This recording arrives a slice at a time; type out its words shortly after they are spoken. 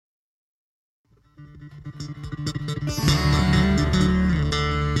Hi,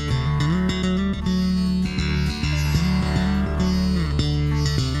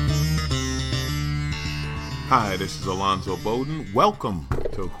 this is Alonzo Bowden. Welcome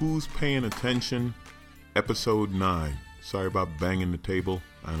to Who's Paying Attention, Episode 9. Sorry about banging the table.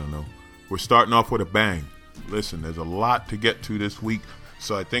 I don't know. We're starting off with a bang. Listen, there's a lot to get to this week,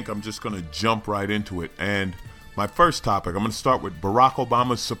 so I think I'm just going to jump right into it. And my first topic, I'm going to start with Barack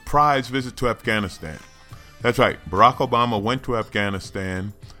Obama's surprise visit to Afghanistan. That's right. Barack Obama went to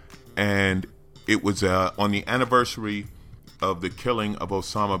Afghanistan, and it was on the anniversary of the killing of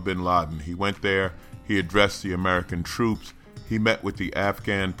Osama bin Laden. He went there. He addressed the American troops. He met with the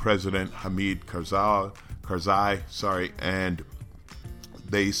Afghan president, Hamid Karzai, and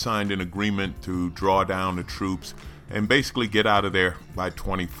they signed an agreement to draw down the troops and basically get out of there by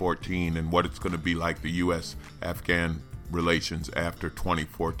 2014 and what it's going to be like the U.S.-Afghan relations after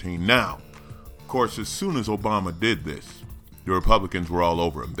 2014. Now, of course, as soon as Obama did this, the Republicans were all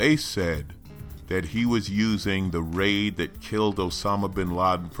over him. They said that he was using the raid that killed Osama bin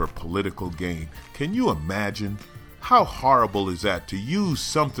Laden for political gain. Can you imagine? How horrible is that, to use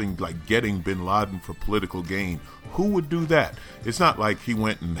something like getting bin Laden for political gain? Who would do that? It's not like he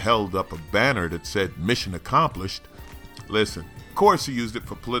went and held up a banner that said mission accomplished. Listen, of course he used it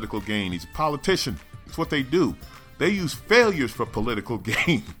for political gain. He's a politician. It's what they do. They use failures for political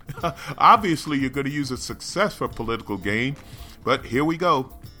gain. Obviously, you're going to use a success for political gain, but here we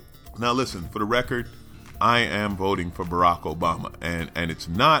go. Now listen, for the record, I am voting for Barack Obama, and it's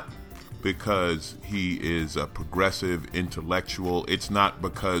not because he is a progressive intellectual. It's not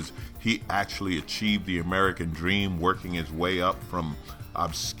because he actually achieved the American dream, working his way up from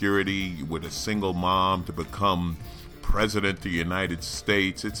obscurity with a single mom to become president of the United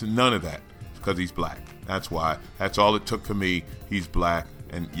States. It's none of that. It's because he's black. That's why. That's all it took for me. He's black.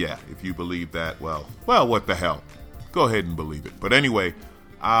 And yeah, if you believe that, well, what the hell? Go ahead and believe it. But anyway,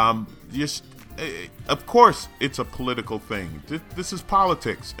 of course, it's a political thing. This is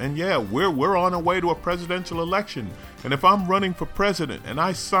politics, and yeah, we're on our way to a presidential election. And if I'm running for president and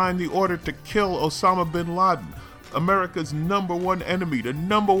I sign the order to kill Osama bin Laden, America's number one enemy, the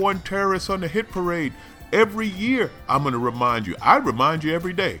number one terrorist on the hit parade, every year I'm going to remind you. I'd remind you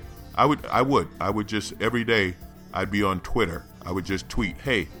every day. I would just every day. I'd be on Twitter. I would just tweet,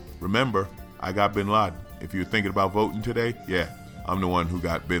 "Hey, remember, I got bin Laden. If you're thinking about voting today, yeah, I'm the one who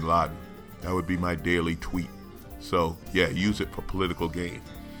got bin Laden." That would be my daily tweet. So, yeah, use it for political gain.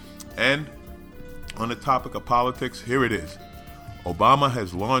 And on the topic of politics, here it is. Obama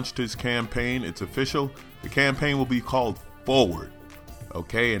has launched his campaign. It's official. The campaign will be called Forward.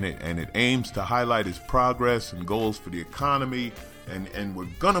 Okay, and it aims to highlight his progress and goals for the economy. And we're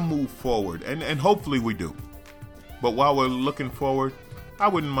going to move forward. And hopefully we do. But while we're looking forward, I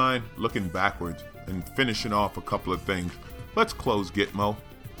wouldn't mind looking backwards and finishing off a couple of things. Let's close Gitmo.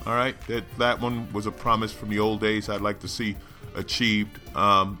 All right, that one was a promise from the old days I'd like to see achieved.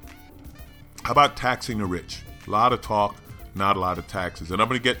 How about taxing the rich? A lot of talk, not a lot of taxes. And I'm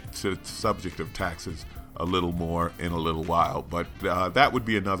going to get to the subject of taxes a little more in a little while. But that would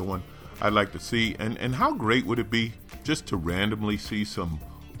be another one I'd like to see. And how great would it be just to randomly see some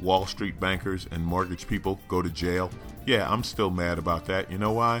Wall Street bankers and mortgage people go to jail? Yeah, I'm still mad about that. You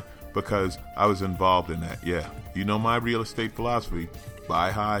know why? Because I was involved in that. Yeah, you know my real estate philosophy.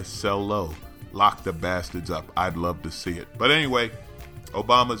 Buy high, sell low. Lock the bastards up. I'd love to see it. But anyway,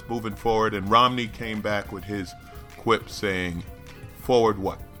 Obama's moving forward, and Romney came back with his quip saying, forward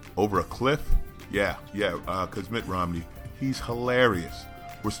what? Over a cliff? Yeah, because Mitt Romney, he's hilarious.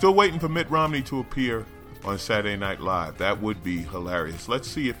 We're still waiting for Mitt Romney to appear on Saturday Night Live. That would be hilarious. Let's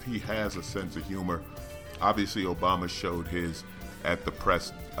see if he has a sense of humor. Obviously, Obama showed his at the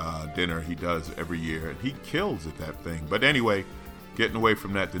press dinner he does every year, and he kills at that thing. But anyway, getting away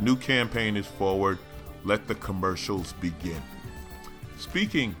from that, the new campaign is Forward. Let the commercials begin.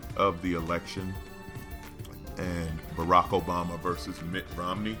 Speaking of the election and Barack Obama versus Mitt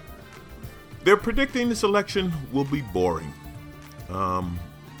Romney, they're predicting this election will be boring.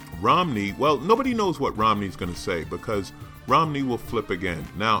 Romney, well, nobody knows what Romney's going to say because Romney will flip again.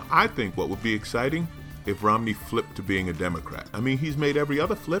 Now, I think what would be exciting if Romney flipped to being a Democrat. I mean, he's made every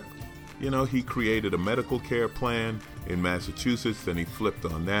other flip. You know, he created a medical care plan in Massachusetts, then he flipped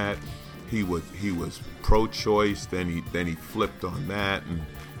on that. He was pro-choice, then he flipped on that, and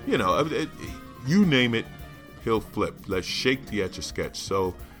you know, you name it, he'll flip. Let's shake the Etch-a-Sketch.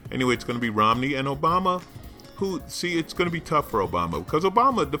 So anyway, it's going to be Romney and Obama. It's going to be tough for Obama because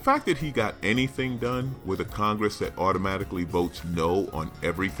Obama, the fact that he got anything done with a Congress that automatically votes no on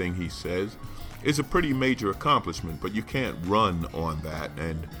everything he says is a pretty major accomplishment. But you can't run on that,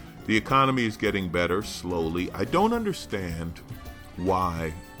 and The economy is getting better slowly. I don't understand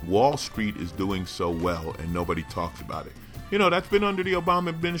why Wall Street is doing so well and nobody talks about it. You know, that's been under the Obama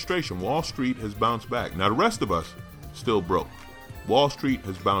administration. Wall Street has bounced back. Now, the rest of us still broke. Wall Street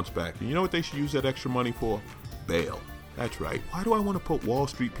has bounced back. And you know what they should use that extra money for? Bail. That's right. Why do I want to put Wall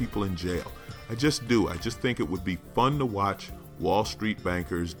Street people in jail? I just do. I just think it would be fun to watch Wall Street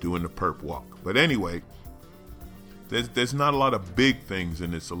bankers doing the perp walk. But anyway, there's not a lot of big things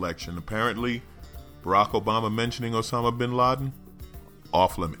in this election. Apparently, Barack Obama mentioning Osama bin Laden,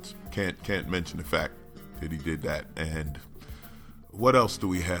 off limits. Can't mention the fact that he did that. And what else do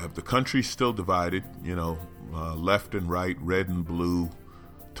we have? The country's still divided, you know, left and right, red and blue,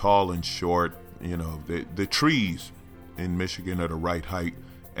 tall and short. You know, the trees in Michigan are the right height,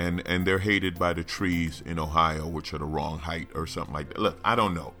 and they're hated by the trees in Ohio, which are the wrong height or something like that. Look, I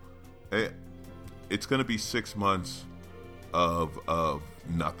don't know. It's going to be 6 months of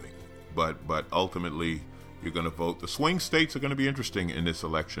nothing, but ultimately you're going to vote. The swing states are going to be interesting in this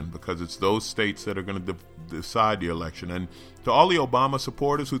election because it's those states that are going to decide the election. And to all the Obama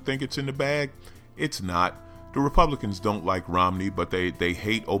supporters who think it's in the bag, it's not. The Republicans don't like Romney, but they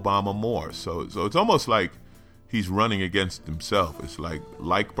hate Obama more. So it's almost like he's running against himself. It's like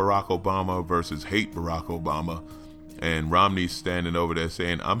Barack Obama versus hate Barack Obama. And Romney's standing over there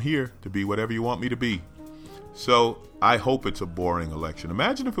saying, I'm here to be whatever you want me to be. So I hope it's a boring election.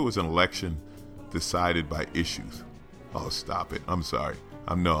 Imagine if it was an election decided by issues. Oh, stop it. I'm sorry.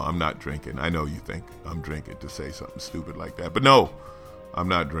 I'm not drinking. I know you think I'm drinking to say something stupid like that. But no, I'm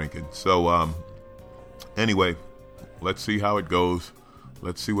not drinking. So anyway, let's see how it goes.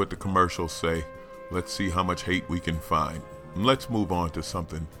 Let's see what the commercials say. Let's see how much hate we can find. And let's move on to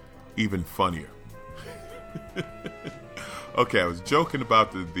something even funnier. Okay, I was joking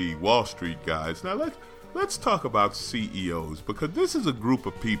about the Wall Street guys. Now let's talk about CEOs, because this is a group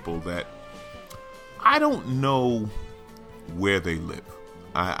of people that I don't know where they live.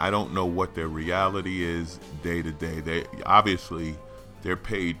 I don't know what their reality is day to day. They're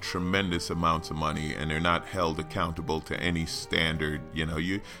paid tremendous amounts of money, and they're not held accountable to any standard. You know,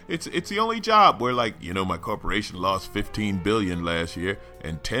 it's the only job where, like, you know, my corporation lost $15 billion last year,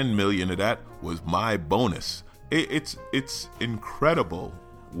 and $10 million of that was my bonus. It's incredible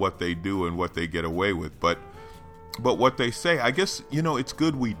what they do and what they get away with. But what they say, I guess, you know, it's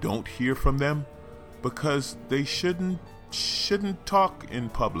good we don't hear from them, because they shouldn't talk in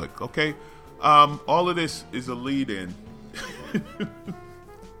public. Okay, all of this is a lead-in.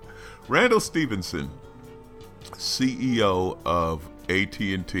 Randall Stevenson, CEO of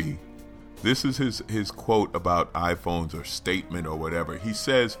AT&T, this is his quote about iPhones, or statement or whatever. He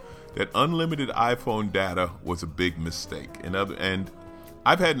says that unlimited iPhone data was a big mistake. And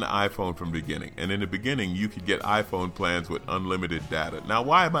I've had an iPhone from the beginning, and in the beginning you could get iPhone plans with unlimited data. Now,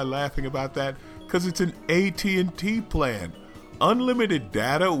 why am I laughing about that? Because it's an AT&T plan. Unlimited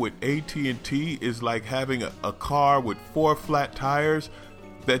data with AT&T is like having a car with 4 flat tires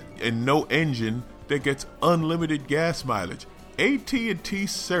and no engine that gets unlimited gas mileage. AT&T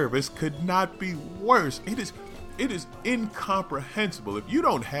service could not be worse. It is incomprehensible. If you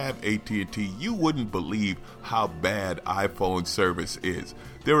don't have AT&T, you wouldn't believe how bad iPhone service is.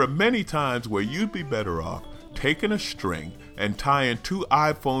 There are many times where you'd be better off taking a string and tying 2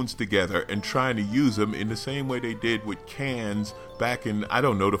 iPhones together and trying to use them in the same way they did with cans back in, I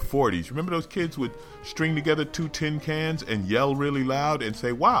don't know, the 40s. Remember those kids would string together 2 tin cans and yell really loud and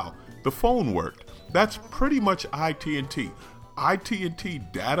say, wow, the phone worked. That's pretty much IT&T. IT&T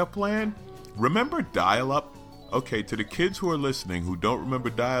data plan. Remember dial-up? Okay, to the kids who are listening who don't remember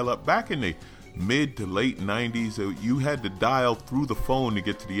dial-up, back in the mid to late 90s, you had to dial through the phone to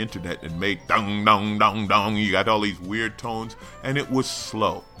get to the internet and make dong, dong, dong, dong. You got all these weird tones, and it was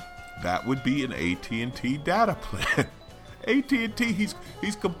slow. That would be an AT&T data plan. AT&T,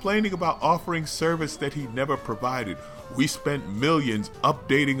 he's complaining about offering service that he never provided. We spent millions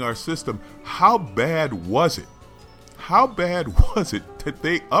updating our system. How bad was it? How bad was it that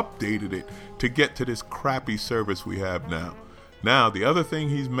they updated it to get to this crappy service we have now? Now, the other thing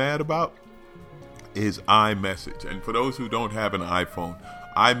he's mad about is iMessage. And for those who don't have an iPhone,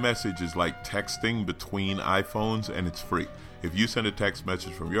 iMessage is like texting between iPhones, and it's free. If you send a text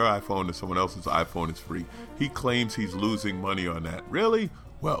message from your iPhone to someone else's iPhone, it's free. He claims he's losing money on that. Really?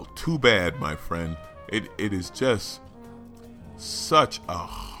 Well, too bad, my friend. It is just such a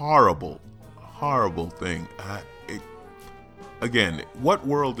horrible, horrible thing. Again, what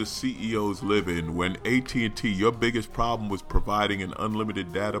world do CEOs live in when AT&T, your biggest problem was providing an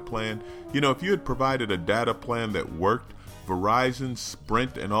unlimited data plan? You know, if you had provided a data plan that worked, Verizon,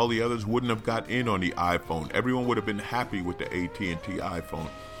 Sprint, and all the others wouldn't have got in on the iPhone. Everyone would have been happy with the AT&T iPhone.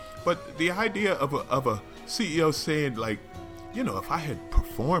 But the idea of a CEO saying, like, you know, if I had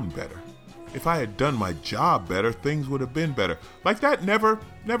performed better, if I had done my job better, things would have been better. Like, that never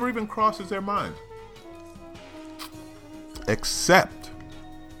even crosses their minds. Except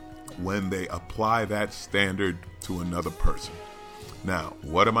when they apply that standard to another person. Now,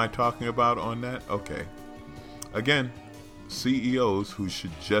 what am I talking about on that? Okay. Again, CEOs who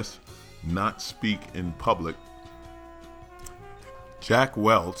should just not speak in public. Jack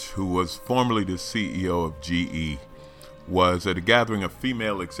Welch, who was formerly the CEO of GE, was at a gathering of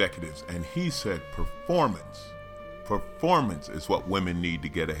female executives, and he said performance is what women need to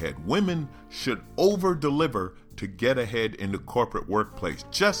get ahead. Women should over-deliver to get ahead in the corporate workplace,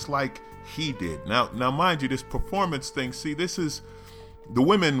 just like he did. Now, mind you, this performance thing, see, this is, the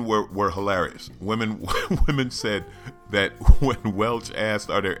women were hilarious. Women said that when Welch asked,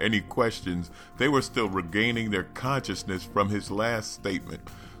 are there any questions, they were still regaining their consciousness from his last statement.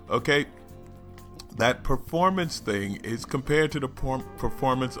 Okay? That performance thing is compared to the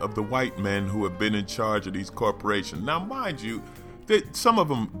performance of the white men who have been in charge of these corporations. Now, mind you, that some of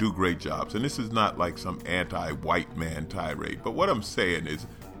them do great jobs, and this is not like some anti-white man tirade. But what I'm saying is,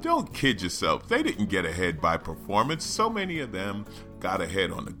 don't kid yourself. They didn't get ahead by performance. So many of them got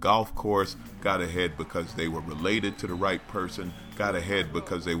ahead on the golf course, got ahead because they were related to the right person, got ahead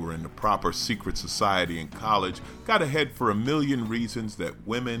because they were in the proper secret society in college, got ahead for a million reasons that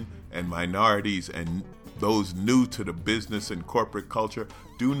women and minorities and those new to the business and corporate culture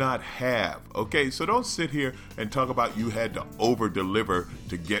do not have. Okay, so don't sit here and talk about you had to over-deliver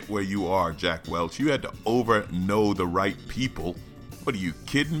to get where you are, Jack Welch. You had to over-know the right people. What, are you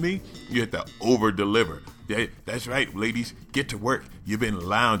kidding me? You had to over-deliver. Yeah, that's right, ladies. Get to work. You've been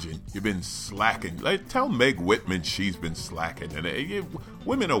lounging. You've been slacking. Tell Meg Whitman she's been slacking. And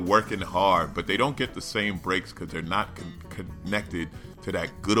women are working hard, but they don't get the same breaks because they're not connected to that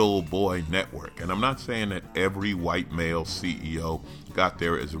good old boy network. And I'm not saying that every white male CEO got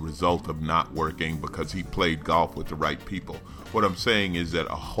there as a result of not working because he played golf with the right people. What I'm saying is that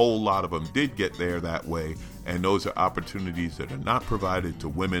a whole lot of them did get there that way, and those are opportunities that are not provided to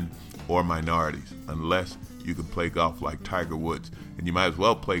women or minorities unless you can play golf like Tiger Woods. And you might as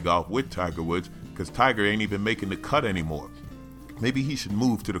well play golf with Tiger Woods because Tiger ain't even making the cut anymore. Maybe he should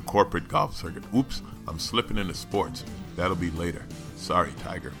move to the corporate golf circuit. Oops, I'm slipping into sports. That'll be later. Sorry,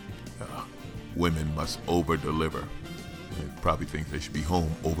 Tiger. Women must over-deliver. They probably think they should be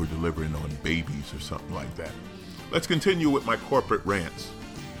home over-delivering on babies or something like that. Let's continue with my corporate rants.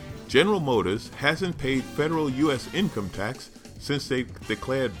 General Motors hasn't paid federal U.S. income tax since they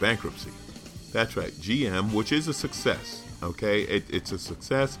declared bankruptcy. That's right, GM, which is a success, okay? It's a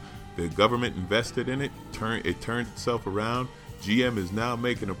success. The government invested in it. It turned itself around. GM is now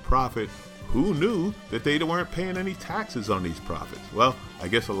making a profit. Who knew that they weren't paying any taxes on these profits? Well, I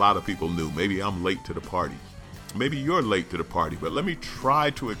guess a lot of people knew. Maybe I'm late to the party. Maybe you're late to the party, but let me try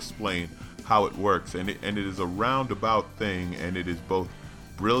to explain how it works. And it is a roundabout thing, and it is both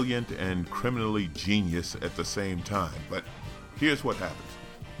brilliant and criminally genius at the same time. But here's what happens.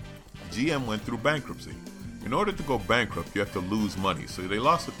 GM went through bankruptcy. In order to go bankrupt, you have to lose money. So they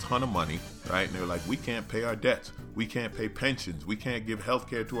lost a ton of money, right? And they were like, we can't pay our debts. We can't pay pensions. We can't give health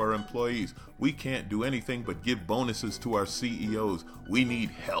care to our employees. We can't do anything but give bonuses to our CEOs. We need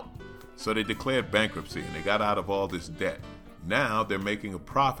help. So they declared bankruptcy and they got out of all this debt. Now they're making a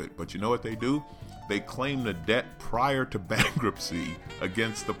profit. But you know what they do? They claim the debt prior to bankruptcy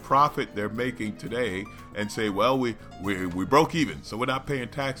against the profit they're making today and say, well, we broke even, so we're not paying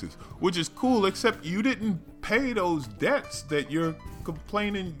taxes, which is cool, except you didn't pay those debts that you're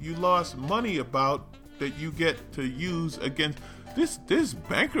complaining you lost money about that you get to use against. This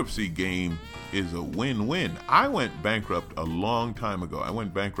bankruptcy game is a win-win. I went bankrupt a long time ago. I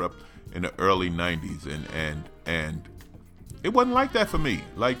went bankrupt in the early 90s, and it wasn't like that for me.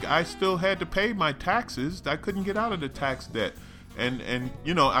 Like, I still had to pay my taxes. I couldn't get out of the tax debt. And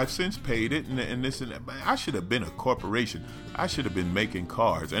you know, I've since paid it, and this and that. I should have been a corporation. I should have been making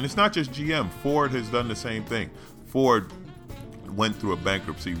cars. And it's not just GM. Ford has done the same thing. Ford went through a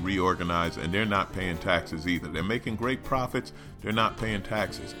bankruptcy, reorganized, and they're not paying taxes either. They're making great profits. They're not paying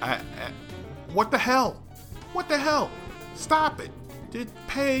taxes. What the hell? What the hell? Stop it. Just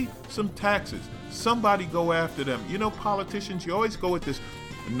pay some taxes. Somebody go after them. You know, politicians, you always go with this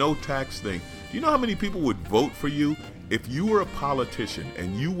no tax thing. Do you know how many people would vote for you if you were a politician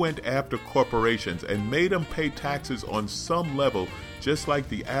and you went after corporations and made them pay taxes on some level, just like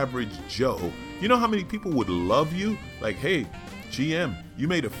the average Joe? You know how many people would love you? Like, hey, GM, you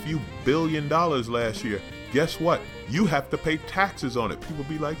made a few $1 billion last year. Guess what? You have to pay taxes on it. People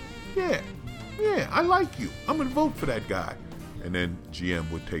be like, yeah, I like you. I'm going to vote for that guy. and then GM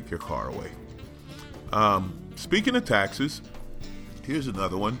would take your car away. Speaking of taxes, here's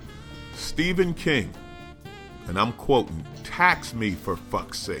another one. Stephen King, and I'm quoting, "Tax me for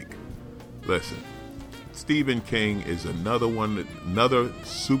fuck's sake." Listen, Stephen King is another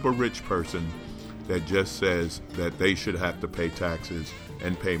super rich person that just says that they should have to pay taxes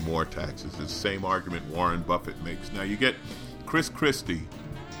and pay more taxes. It's the same argument Warren Buffett makes. Now you get Chris Christie.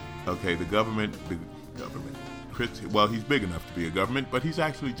 Okay, the government, well, he's big enough to be a government, but he's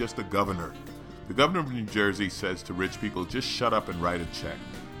actually just a governor. The governor of New Jersey says to rich people, just shut up and write a check.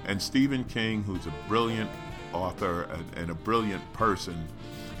 And Stephen King, who's a brilliant author and a brilliant person,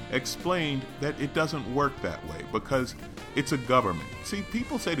 explained that it doesn't work that way because it's a government. See,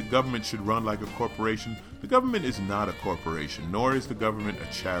 people say the government should run like a corporation. The government is not a corporation, nor is the government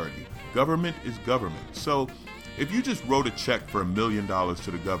a charity. Government is government. So if you just wrote a check for $1 million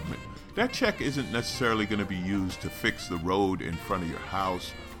to the government, that check isn't necessarily going to be used to fix the road in front of your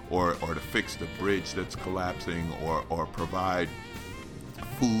house or to fix the bridge that's collapsing or provide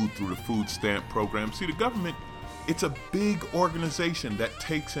food through the food stamp program. See, the government, it's a big organization that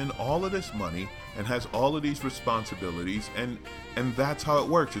takes in all of this money and has all of these responsibilities, and that's how it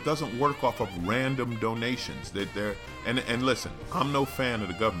works. It doesn't work off of random donations. And listen, I'm no fan of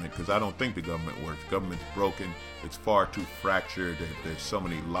the government because I don't think the government works. The government's broken. It's far too fractured. There's so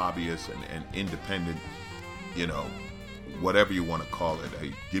many lobbyists and independent, whatever you want to call it.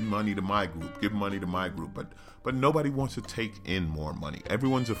 Hey, give money to my group. Give money to my group. But nobody wants to take in more money.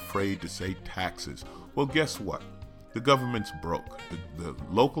 Everyone's afraid to say taxes. Well, guess what? The government's broke. The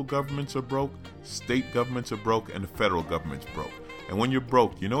local governments are broke, state governments are broke, and the federal government's broke. And when you're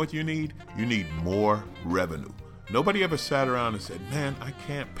broke, you know what you need? You need more revenue. Nobody ever sat around and said, man, I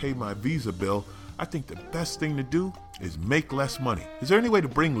can't pay my Visa bill. I think the best thing to do is make less money. Is there any way to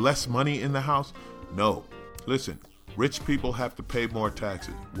bring less money in the house? No. Listen, rich people have to pay more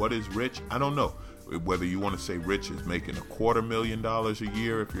taxes. What is rich? I don't know. Whether you want to say rich is making $250,000 a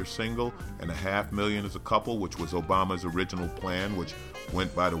year if you're single and $500,000 as a couple, which was Obama's original plan, which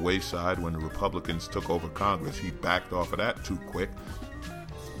went by the wayside when the Republicans took over Congress. He backed off of that too quick.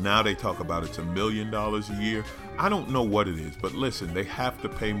 Now they talk about it's $1 million a year. I don't know what it is, but listen, they have to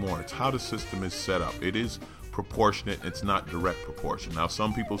pay more. It's how the system is set up. It is proportionate. It's not direct proportion. Now,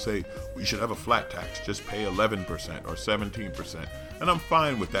 some people say we should have a flat tax, just pay 11% or 17%. And I'm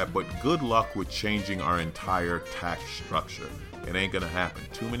fine with that, but good luck with changing our entire tax structure. It ain't going to happen.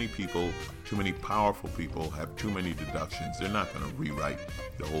 Too many people, too many powerful people have too many deductions. They're not going to rewrite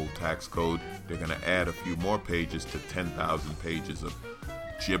the whole tax code. They're going to add a few more pages to 10,000 pages of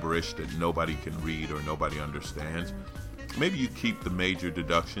gibberish that nobody can read or nobody understands. Maybe you keep the major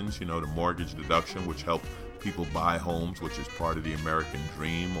deductions, the mortgage deduction, which help people buy homes, which is part of the American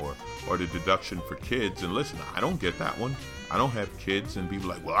dream, or the deduction for kids. And listen, I don't get that one. I don't have kids, and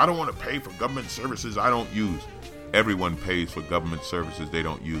people are like, well, I don't want to pay for government services I don't use. Everyone pays for government services they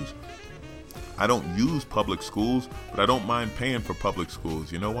don't use. I don't use public schools, but I don't mind paying for public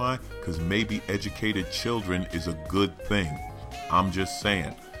schools. You know why? Because maybe educated children is a good thing. I'm just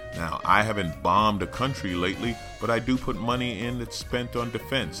saying. Now, I haven't bombed a country lately, but I do put money in that's spent on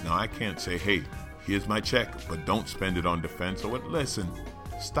defense. Now, I can't say, hey, here's my check, but don't spend it on defense. Or what? Listen,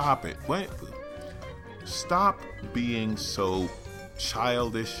 stop it. What? Stop being so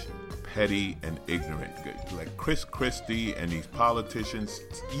childish, petty, and ignorant. Like Chris Christie and these politicians,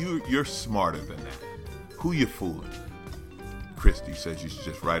 you're smarter than that. Who you fooling? Christie says you should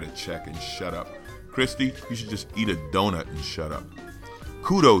just write a check and shut up. Christie, you should just eat a donut and shut up.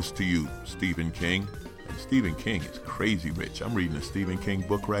 Kudos to you, Stephen King. And Stephen King is crazy rich. I'm reading a Stephen King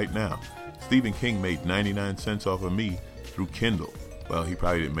book right now. Stephen King made 99 cents off of me through Kindle. Well, he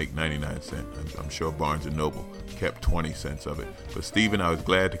probably didn't make 99 cents. I'm sure Barnes & Noble kept 20 cents of it. But Stephen, I was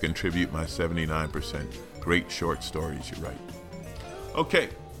glad to contribute my 79%. Great short stories you write. Okay,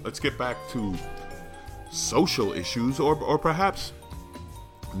 let's get back to social issues or perhaps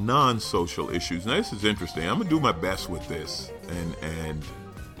non-social issues. Now, this is interesting. I'm going to do my best with this. And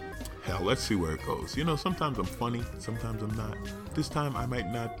hell, let's see where it goes. Sometimes I'm funny, sometimes I'm not. This time I might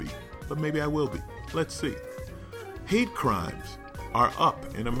not be, but maybe I will be. Let's see. Hate crimes are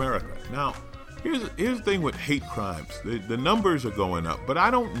up in America. Now, here's the thing with hate crimes. The numbers are going up, but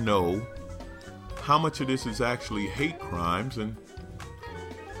I don't know how much of this is actually hate crimes, and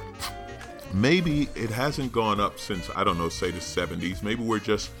maybe it hasn't gone up since, I don't know, say the 70s. Maybe we're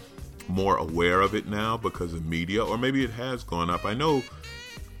just more aware of it now because of media, or maybe it has gone up. I know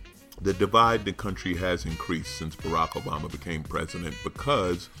the divide in the country has increased since Barack Obama became president,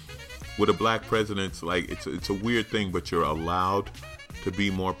 because with a black president, it's a weird thing, but you're allowed to be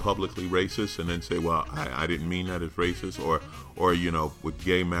more publicly racist and then say, well, I didn't mean that as racist, or with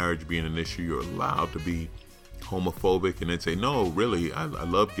gay marriage being an issue, you're allowed to be homophobic and then say, no, really, I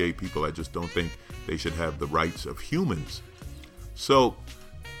love gay people. I just don't think they should have the rights of humans. So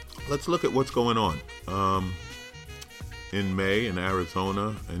let's look at what's going on. In May in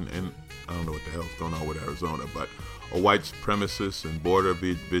Arizona, and I don't know what the hell's going on with Arizona, but a white supremacist and border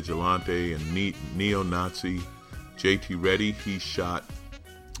vigilante and neo-Nazi, J.T. Reddy, he shot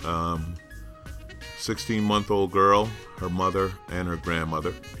 16-month-old girl, her mother, and her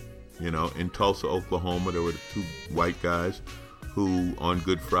grandmother. In Tulsa, Oklahoma, there were two white guys who on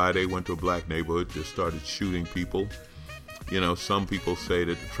Good Friday went to a black neighborhood, just started shooting people. Some people say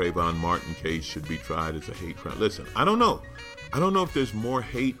that the Trayvon Martin case should be tried as a hate crime. Listen, I don't know. I don't know if there's more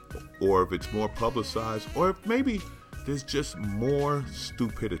hate or if it's more publicized or if maybe there's just more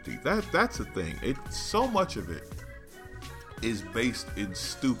stupidity. That's the thing. So much of it is based in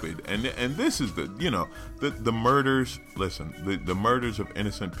stupid. And this is the murders. Listen, the murders of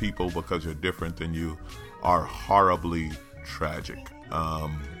innocent people because they're different than you are horribly tragic.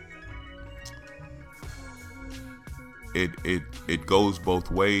 It goes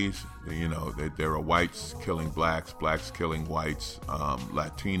both ways. There are whites killing blacks, blacks killing whites.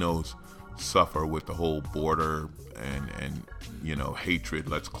 Latinos suffer with the whole border and hatred.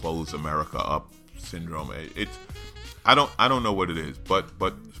 Let's close America up syndrome. I don't know what it is, but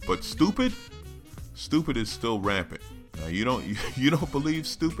stupid is still rampant. Now you don't believe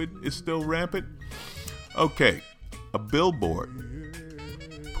stupid is still rampant? Okay, a billboard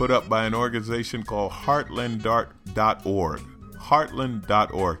put up by an organization called Heartland.org.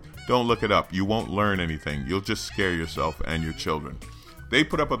 Heartland.org. Don't look it up. You won't learn anything. You'll just scare yourself and your children. They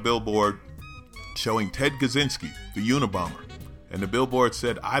put up a billboard showing Ted Kaczynski, the Unabomber. And the billboard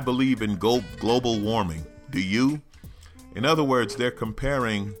said, I believe in global warming. Do you? In other words, they're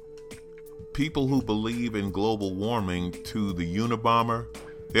comparing people who believe in global warming to the Unabomber.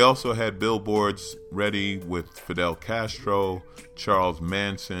 They also had billboards ready with Fidel Castro, Charles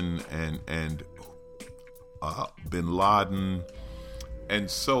Manson, and Bin Laden, and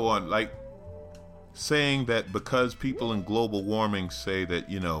so on, like saying that because people in global warming say that,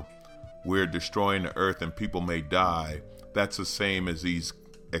 we're destroying the earth and people may die, that's the same as these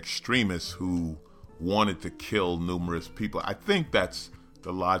extremists who wanted to kill numerous people. I think that's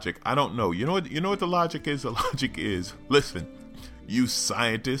the logic. I don't know. You know what the logic is? The logic is, listen, you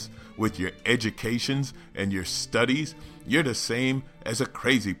scientists with your educations and your studies, you're the same as a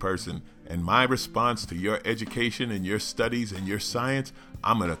crazy person. And my response to your education and your studies and your science,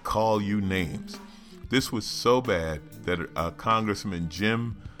 I'm going to call you names. This was so bad that Congressman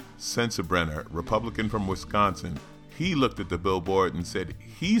Jim Sensenbrenner, Republican from Wisconsin, he looked at the billboard and said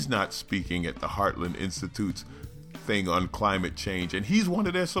he's not speaking at the Heartland Institute's thing on climate change, and he's one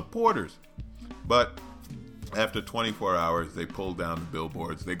of their supporters. But after 24 hours, they pulled down the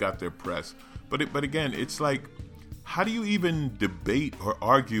billboards. They got their press. But again, it's like, how do you even debate or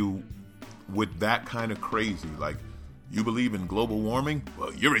argue with that kind of crazy? Like, you believe in global warming?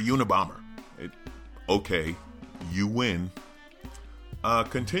 Well, you're a Unabomber. Okay, you win.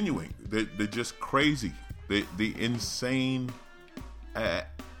 Continuing, they're just crazy. The insane.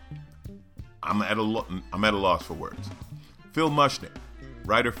 I'm at a loss for words. Phil Mushnick,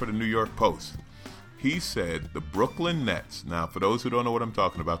 writer for the New York Post. He said the Brooklyn Nets, now for those who don't know what I'm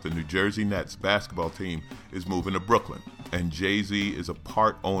talking about, the New Jersey Nets basketball team is moving to Brooklyn, and Jay-Z is a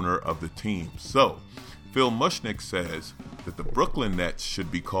part owner of the team. So, Phil Mushnick says that the Brooklyn Nets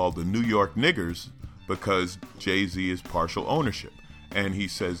should be called the New York Niggers because Jay-Z is partial ownership. And he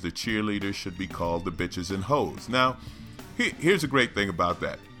says the cheerleaders should be called the bitches and hoes. Now, here's a great thing about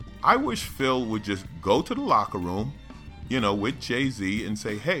that. I wish Phil would just go to the locker room, with Jay-Z and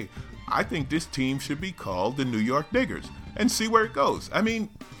say, hey, I think this team should be called the New York Niggers, and see where it goes. I mean,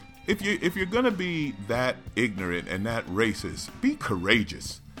 if you're going to be that ignorant and that racist, be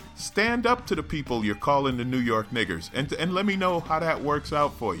courageous. Stand up to the people you're calling the New York Niggers and let me know how that works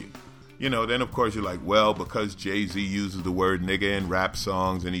out for you. Then of course you're like, well, because Jay-Z uses the word nigga in rap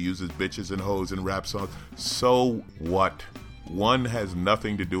songs and he uses bitches and hoes in rap songs, so what? One has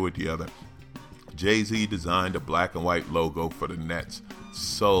nothing to do with the other. Jay-Z designed a black and white logo for the Nets,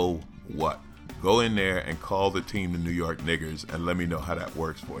 so what? Go in there and call the team the New York Niggers and let me know how that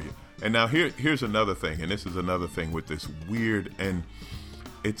works for you. And now here's another thing, and this is another thing with this weird, and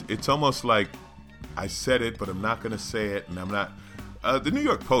it's almost like I said it, but I'm not going to say it, and I'm not. The New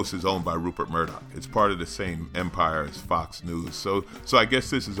York Post is owned by Rupert Murdoch. It's part of the same empire as Fox News. So I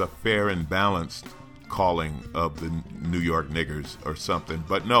guess this is a fair and balanced calling of the New York Niggers or something.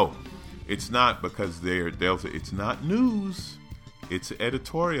 But no, it's not, because they'll say it's not news. It's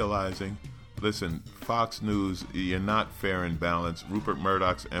editorializing. Listen, Fox News, you're not fair and balanced. Rupert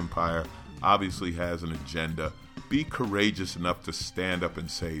Murdoch's empire obviously has an agenda. Be courageous enough to stand up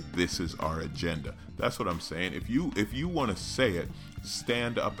and say, this is our agenda. That's what I'm saying. If you want to say it,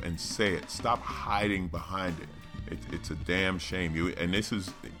 stand up and say it. Stop hiding behind it. It's a damn shame.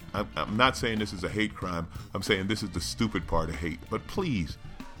 I'm not saying this is a hate crime. I'm saying this is the stupid part of hate. But please,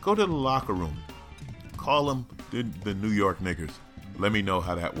 go to the locker room. Call them the New York Niggers. Let me know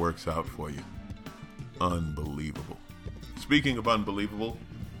how that works out for you. Unbelievable. Speaking of unbelievable,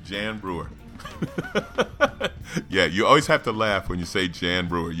 Jan Brewer. Yeah, you always have to laugh when you say Jan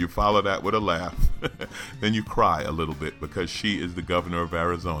Brewer. You follow that with a laugh. Then you cry a little bit because she is the governor of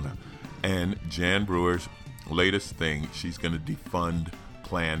Arizona. And Jan Brewer's latest thing, she's going to defund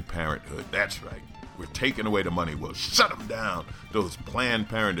Planned Parenthood. That's right. We're taking away the money. We'll shut them down. Those Planned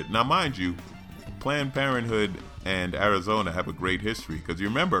Parenthood. Now, mind you, Planned Parenthood and Arizona have a great history because you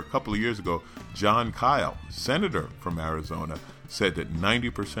remember a couple of years ago, John Kyle, senator from Arizona, said that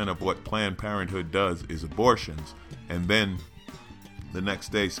 90% of what Planned Parenthood does is abortions, and then the next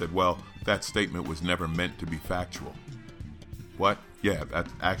day said, well, that statement was never meant to be factual. What? Yeah, that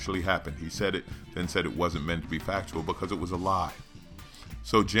actually happened. He said it, then said it wasn't meant to be factual because it was a lie.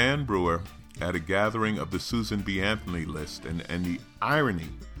 So Jan Brewer, at a gathering of the Susan B. Anthony list, and the irony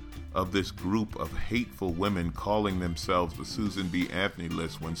of this group of hateful women calling themselves the Susan B. Anthony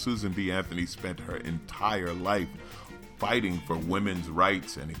list when Susan B. Anthony spent her entire life fighting for women's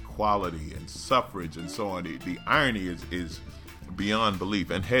rights and equality and suffrage and so on. The irony is beyond belief,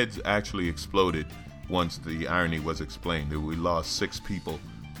 and heads actually exploded once the irony was explained. We lost 6 people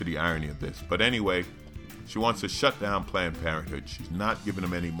to the irony of this. But anyway, she wants to shut down Planned Parenthood. She's not giving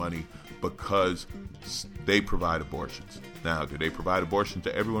them any money because they provide abortions. Now, do they provide abortion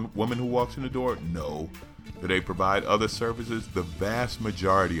to every woman who walks in the door? No. Do they provide other services? The vast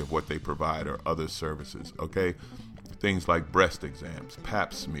majority of what they provide are other services, okay? Things like breast exams,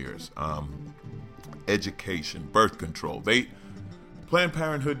 pap smears, education, birth control. Planned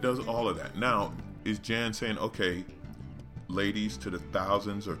Parenthood does all of that. Now, is Jan saying, okay, ladies, to the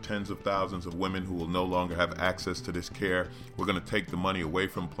thousands or tens of thousands of women who will no longer have access to this care, we're going to take the money away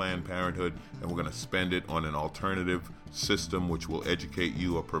from Planned Parenthood and we're going to spend it on an alternative system which will educate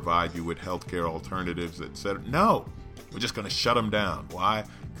you or provide you with healthcare alternatives, etc. No, we're just going to shut them down. Why?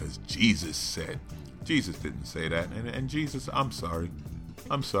 Because Jesus said. Jesus didn't say that. And Jesus, I'm sorry.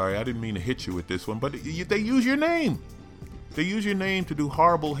 I didn't mean to hit you with this one, but they use your name. They use your name to do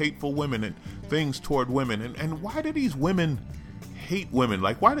horrible, hateful women and things toward women. And why do these women hate women?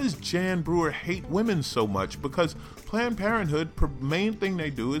 Like, why does Jan Brewer hate women so much? Because Planned Parenthood, main thing they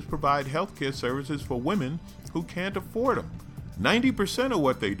do is provide health care services for women who can't afford them. 90% of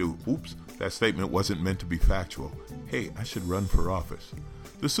what they do, oops, that statement wasn't meant to be factual. Hey, I should run for office.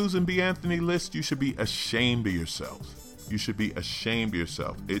 The Susan B. Anthony list, you should be ashamed of yourselves. You should be ashamed of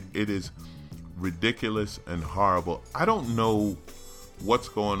yourself. It is ridiculous and horrible. I don't know what's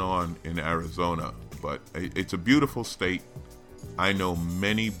going on in Arizona, but it's a beautiful state. I know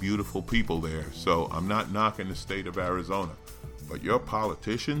many beautiful people there, so I'm not knocking the state of Arizona. But your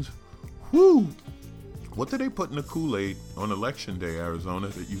politicians, whoo, what do they put in the Kool-Aid on Election Day, Arizona,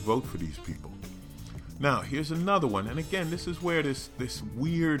 that you vote for these people? Now, here's another one, and again, this is where this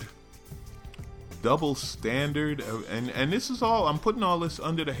weird double standard, and this is all, I'm putting all this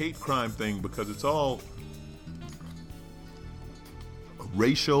under the hate crime thing because it's all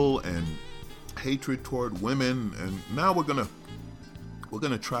racial and hatred toward women, and now we're gonna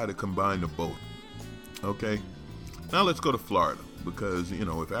try to combine the both. Okay, now let's go to Florida because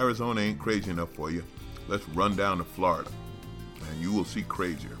if Arizona ain't crazy enough for you, let's run down to Florida, and you will see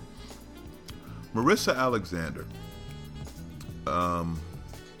crazier. Marissa Alexander,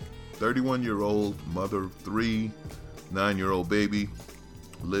 31-year-old mother of 3, 9-year-old baby,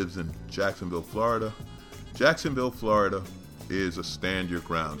 lives in Jacksonville, Florida. Jacksonville, Florida is a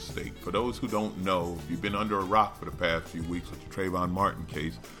stand-your-ground state. For those who don't know, if you've been under a rock for the past few weeks with the Trayvon Martin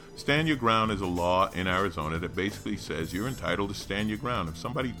case, stand your ground is a law in Arizona that basically says you're entitled to stand your ground. If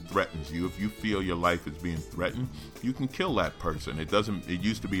somebody threatens you, if you feel your life is being threatened, you can kill that person. It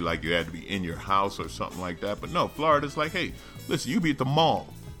used to be like you had to be in your house or something like that, but no, Florida's like, hey, listen, you be at the mall.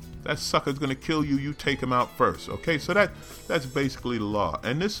 That sucker's going to kill you. You take him out first. Okay, so that's basically the law.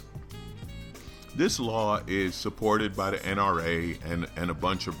 And this law is supported by the NRA and a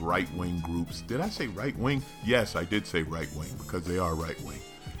bunch of right-wing groups. Did I say right-wing? Yes, I did say right-wing because they are right-wing.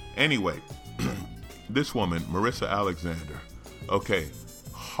 Anyway, this woman, Marissa Alexander, okay,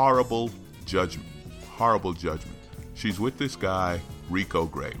 horrible judgment. She's with this guy, Rico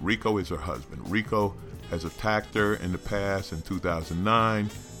Gray. Rico is her husband. Rico has attacked her in the past. In 2009,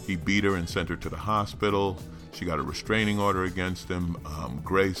 he beat her and sent her to the hospital. She got a restraining order against him.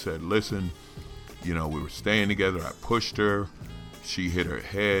 Gray said, listen, we were staying together. I pushed her. She hit her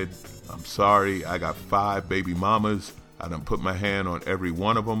head. I'm sorry. I got 5 baby mamas. I done put my hand on every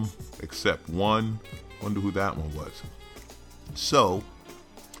one of them except one. Wonder who that one was. So,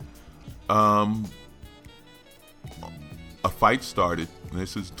 a fight started.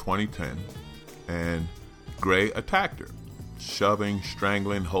 This is 2010. And Gray attacked her, shoving,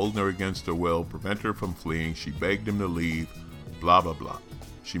 strangling, holding her against her will, prevented her from fleeing. She begged him to leave, blah, blah, blah.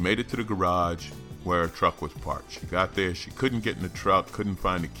 She made it to the garage where her truck was parked. She got there. She couldn't get in the truck, couldn't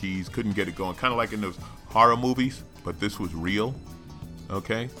find the keys, couldn't get it going. Kind of like in those horror movies, but this was real.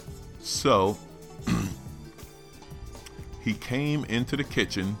 Okay? So, he came into the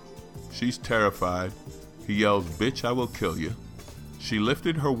kitchen. She's terrified. He yells, bitch, I will kill you. She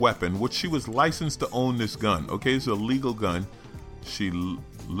lifted her weapon, which she was licensed to own this gun. Okay, it's a legal gun. She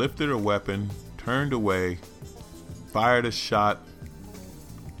lifted her weapon, turned away, fired a shot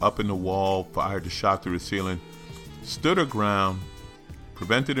up in the wall, fired a shot through the ceiling, stood her ground,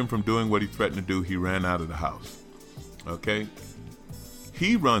 prevented him from doing what he threatened to do. He ran out of the house. Okay?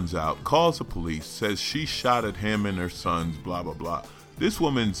 He runs out, calls the police, says she shot at him and her sons, blah, blah, blah. This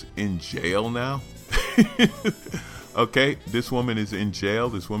woman's in jail now. Okay, this woman is in jail.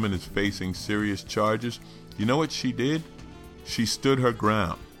 This woman is facing serious charges. You know what she did? She stood her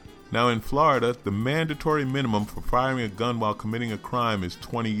ground. Now in Florida, the mandatory minimum for firing a gun while committing a crime is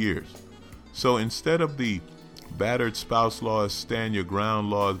 20 years. So instead of the battered spouse laws, stand your ground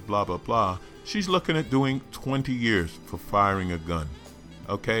laws, blah, blah, blah, she's looking at doing 20 years for firing a gun.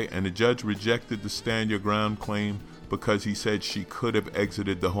 Okay, and the judge rejected the stand your ground claim because he said she could have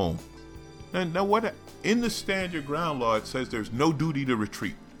exited the home. Now what? In the stand your ground law, it says there's no duty to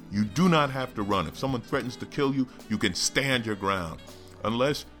retreat. You do not have to run. If someone threatens to kill you, you can stand your ground.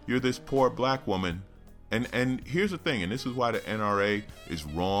 Unless you're this poor black woman. And here's the thing, and this is why the NRA is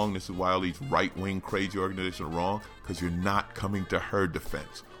wrong. This is why all these right-wing crazy organizations are wrong, because you're not coming to her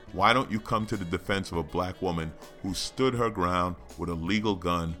defense. Why don't you come to the defense of a black woman who stood her ground with a legal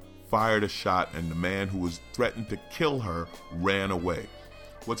gun, fired a shot, and the man who was threatened to kill her ran away?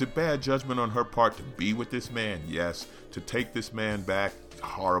 Was it bad judgment on her part to be with this man? Yes. To take this man back?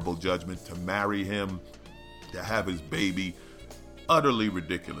 Horrible judgment. To marry him? To have his baby? Utterly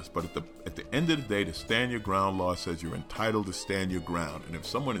ridiculous. But at the end of the day, the stand your ground law says you're entitled to stand your ground. And if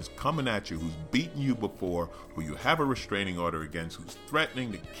someone is coming at you who's beaten you before, who you have a restraining order against, who's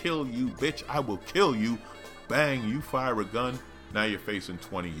threatening to kill you, bitch, I will kill you, bang, you fire a gun, now you're facing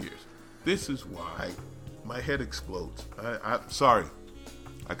 20 years. This is why my head explodes. I'm sorry.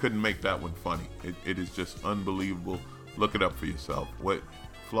 I couldn't make that one funny. It is just unbelievable. Look it up for yourself. What?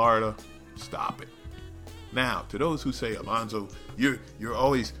 Florida? Stop it. Now, to those who say, Alonzo, you're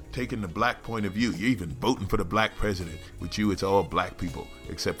always taking the black point of view. You're even voting for the black president. With you, it's all black people,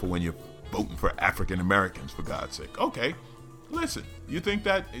 except for when you're voting for African Americans, for God's sake. Okay, listen, you think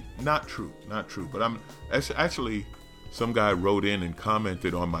that? Not true. But I'm actually, some guy wrote in and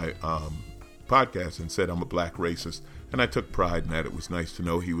commented on my podcast and said I'm a black racist. And I took pride in that. It was nice to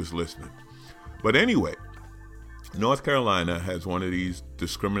know he was listening. But anyway, North Carolina has one of these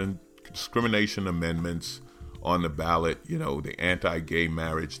discrimination amendments on the ballot, the anti-gay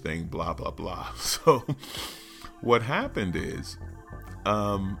marriage thing, blah, blah, blah. So what happened is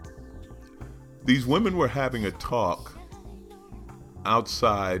these women were having a talk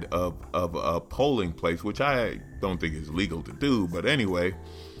outside of a polling place, which I don't think is legal to do. But anyway,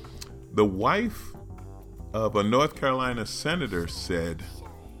 the wife of a North Carolina senator said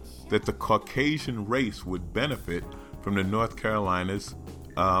that the Caucasian race would benefit from the North Carolina's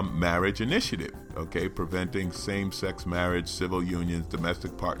marriage initiative, okay, preventing same-sex marriage, civil unions,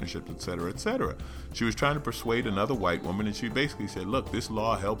 domestic partnerships, etc., etc. She was trying to persuade another white woman, and she basically said, look, this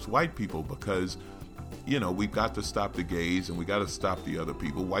law helps white people because, we've got to stop the gays and we got to stop the other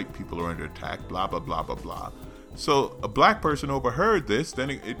people. White people are under attack, blah, blah, blah, blah, blah. So a black person overheard this, then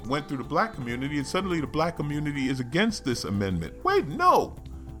it went through the black community, and suddenly the black community is against this amendment. Wait, no.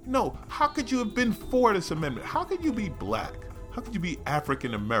 How could you have been for this amendment? How could you be black? How could you be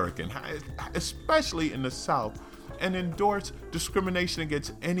African American, especially in the South, and endorse discrimination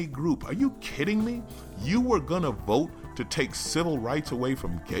against any group? Are you kidding me? You were going to vote to take civil rights away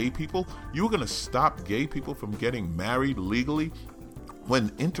from gay people? You were going to stop gay people from getting married legally?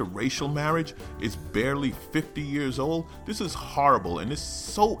 When interracial marriage is barely 50 years old? This is horrible, and this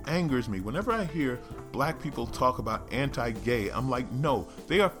so angers me. Whenever I hear black people talk about anti-gay, I'm like, no,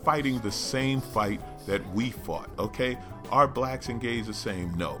 they are fighting the same fight that we fought, okay? Are blacks and gays the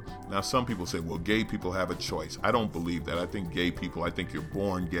same? No. Now, some people say, well, gay people have a choice. I don't believe that. I think gay people, I think you're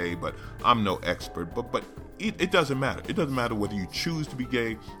born gay, but I'm no expert. But it doesn't matter. It doesn't matter whether you choose to be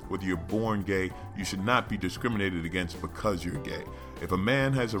gay, whether you're born gay. You should not be discriminated against because you're gay. If a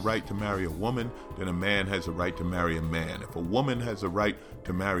man has a right to marry a woman, then a man has a right to marry a man. If a woman has a right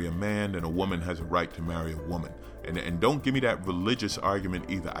to marry a man, then a woman has a right to marry a woman. And don't give me that religious argument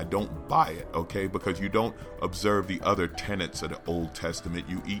either. I don't buy it, okay? Because you don't observe the other tenets of the Old Testament.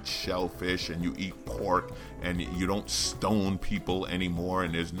 You eat shellfish and you eat pork and you don't stone people anymore,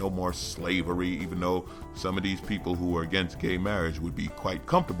 and there's no more slavery, even though some of these people who are against gay marriage would be quite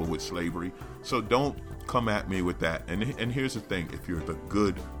comfortable with slavery. So don't come at me with that. And here's the thing. If you're the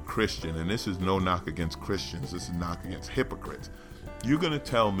good Christian, and this is no knock against Christians, this is knock against hypocrites, you're going to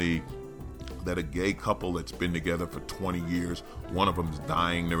tell me that a gay couple that's been together for 20 years, one of them's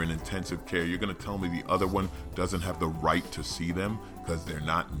dying, they're in intensive care, you're going to tell me the other one doesn't have the right to see them because they're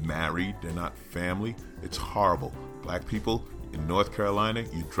not married, they're not family? It's horrible. Black people in North Carolina,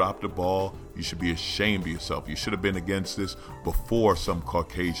 you dropped the ball. You should be ashamed of yourself. You should have been against this before some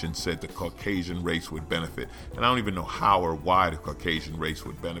Caucasian said the Caucasian race would benefit. And I don't even know how or why the Caucasian race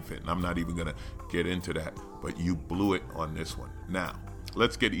would benefit, and I'm not even going to get into that. But you blew it on this one. Now,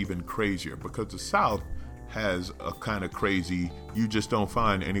 let's get even crazier, because the South has a kind of crazy you just don't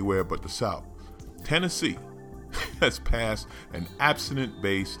find anywhere but the South. Tennessee has passed an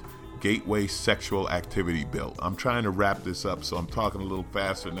abstinent-based gateway sexual activity bill. I'm trying to wrap this up, so I'm talking a little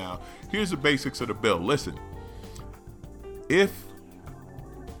faster now. Here's the basics of the bill. Listen,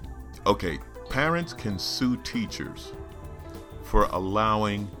 parents can sue teachers for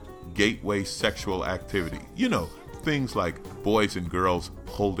allowing gateway sexual activity. You know, things like boys and girls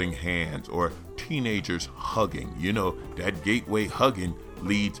holding hands or teenagers hugging. You know, that gateway hugging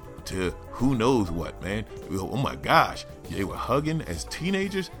leads to who knows what, man. Oh my gosh, they were hugging as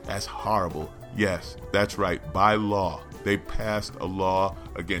teenagers? That's horrible. Yes, that's right. By law, they passed a law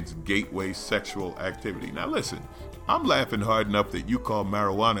against gateway sexual activity. Now listen, I'm laughing hard enough that you call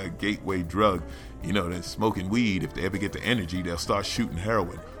marijuana a gateway drug. You know, they're smoking weed. If they ever get the energy, they'll start shooting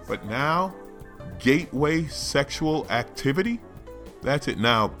heroin. But now, gateway sexual activity? That's it.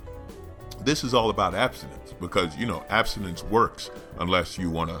 Now, this is all about abstinence because, you know, abstinence works unless you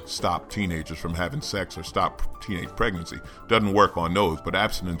want to stop teenagers from having sex or stop teenage pregnancy. Doesn't work on those, but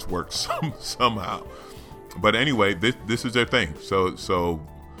abstinence works somehow. But anyway, this is their thing. So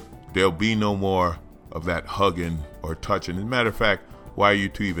there'll be no more of that hugging or touching. As a matter of fact, why are you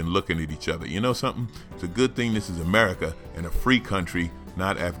two even looking at each other? You know something? It's a good thing this is America and a free country,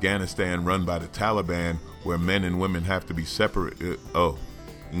 not Afghanistan run by the Taliban, where men and women have to be separate.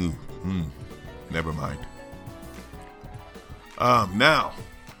 Never mind. Now,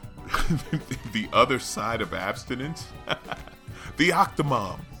 the other side of abstinence, the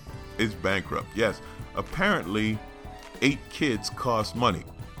Octomom is bankrupt. Yes, apparently 8 kids cost money,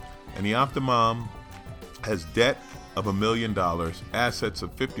 and the Octomom has debt of $1 million, assets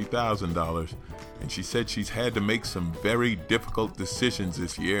of $50,000, and she said she's had to make some very difficult decisions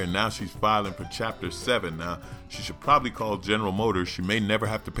this year, and now she's filing for Chapter 7. Now, she should probably call General Motors. She may never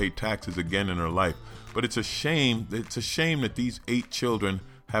have to pay taxes again in her life. But it's a shame. It's a shame that these 8 children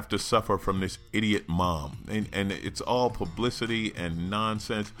have to suffer from this idiot mom. And it's all publicity and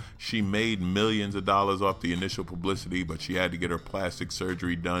nonsense. She made millions of dollars off the initial publicity, but she had to get her plastic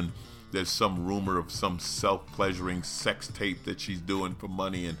surgery done. There's some rumor of some self-pleasuring sex tape that she's doing for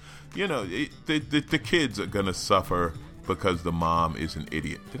money. And, you know, the kids are going to suffer because the mom is an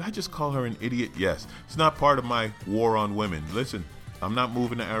idiot. Did I just call her an idiot? Yes. It's not part of my war on women. Listen, I'm not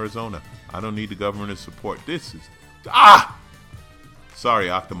moving to Arizona. I don't need the government's support. This is... Sorry,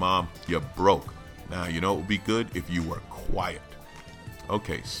 Octomom, you're broke. Now, you know it would be good if you were quiet.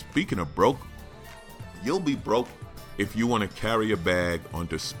 Okay, speaking of broke, you'll be broke if you want to carry a bag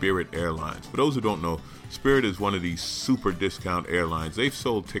onto Spirit Airlines. For those who don't know, Spirit is one of these super discount airlines. They've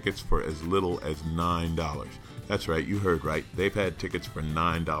sold tickets for as little as $9. That's right, you heard right. They've had tickets for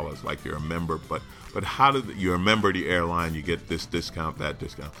 $9, like you're a member. But how do you're a member of the airline, you get this discount, that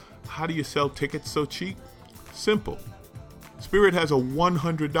discount. How do you sell tickets so cheap? Simple. Spirit has a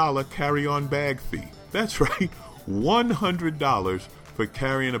 $100 carry-on bag fee. That's right, $100 for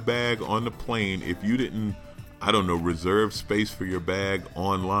carrying a bag on the plane if you didn't, reserve space for your bag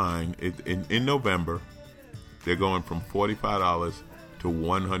online. In November, they're going from $45 to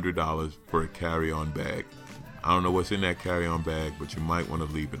 $100 for a carry-on bag. I don't know what's in that carry-on bag, but you might want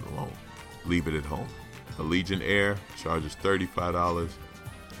to leave it alone. Leave it at home. Allegiant Air charges $35.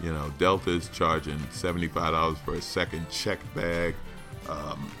 You know, Delta is charging $75 for a second checked bag.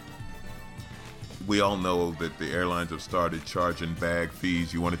 We all know that the airlines have started charging bag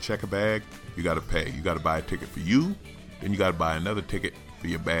fees. You want to check a bag? You got to pay. You got to buy a ticket for you, then you got to buy another ticket for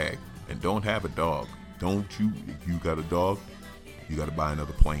your bag. And don't have a dog. If you got a dog, you got to buy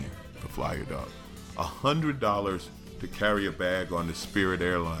another plane to fly your dog. $100 to carry a bag on the Spirit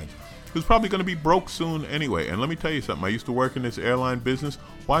Airlines, who's probably going to be broke soon anyway. And let me tell you something. I used to work in this airline business.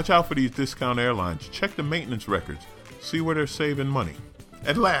 Watch out for these discount airlines. Check the maintenance records. See where they're saving money.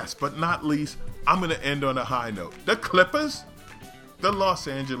 And last but not least, I'm going to end on a high note. The Clippers, the Los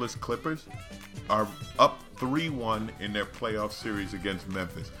Angeles Clippers, are up 3-1 in their playoff series against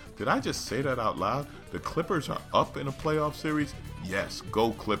Memphis. Did I just say that out loud? The Clippers are up in a playoff series? Yes,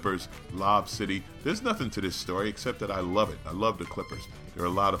 go Clippers, Lob City. There's nothing to this story except that I love it. I love the Clippers. They're a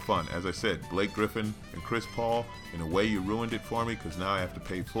lot of fun. As I said, Blake Griffin and Chris Paul, in a way you ruined it for me because now I have to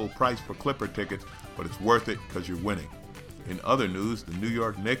pay full price for Clipper tickets, but it's worth it because you're winning. In other news, the New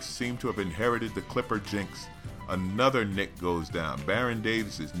York Knicks seem to have inherited the Clipper jinx. Another Knick goes down. Baron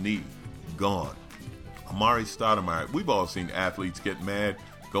Davis's knee, gone. Amari Stoudemire, we've all seen athletes get mad,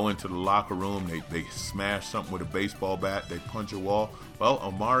 go into the locker room, they smash something with a baseball bat, they punch a wall. Well,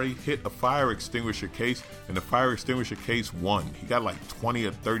 Amari hit a fire extinguisher case, and the fire extinguisher case won. He got like 20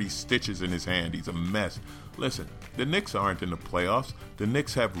 or 30 stitches in his hand. He's a mess. Listen, the Knicks aren't in the playoffs. The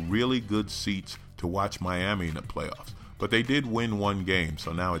Knicks have really good seats to watch Miami in the playoffs. But they did win one game,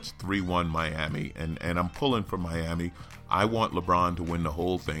 so now it's 3-1 Miami, and I'm pulling for Miami. I want LeBron to win the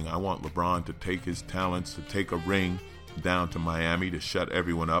whole thing. I want LeBron to take his talents, to take a ring down to Miami, to shut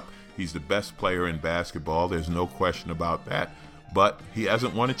everyone up. He's the best player in basketball. There's no question about that. But he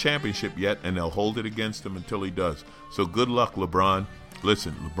hasn't won a championship yet, and they'll hold it against him until he does. So good luck, LeBron.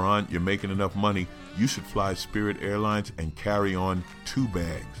 Listen, LeBron, you're making enough money. You should fly Spirit Airlines and carry on 2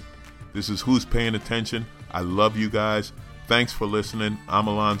 bags. This is Who's Paying Attention. I love you guys. Thanks for listening. I'm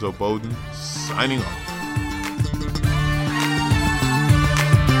Alonzo Bowden, signing off.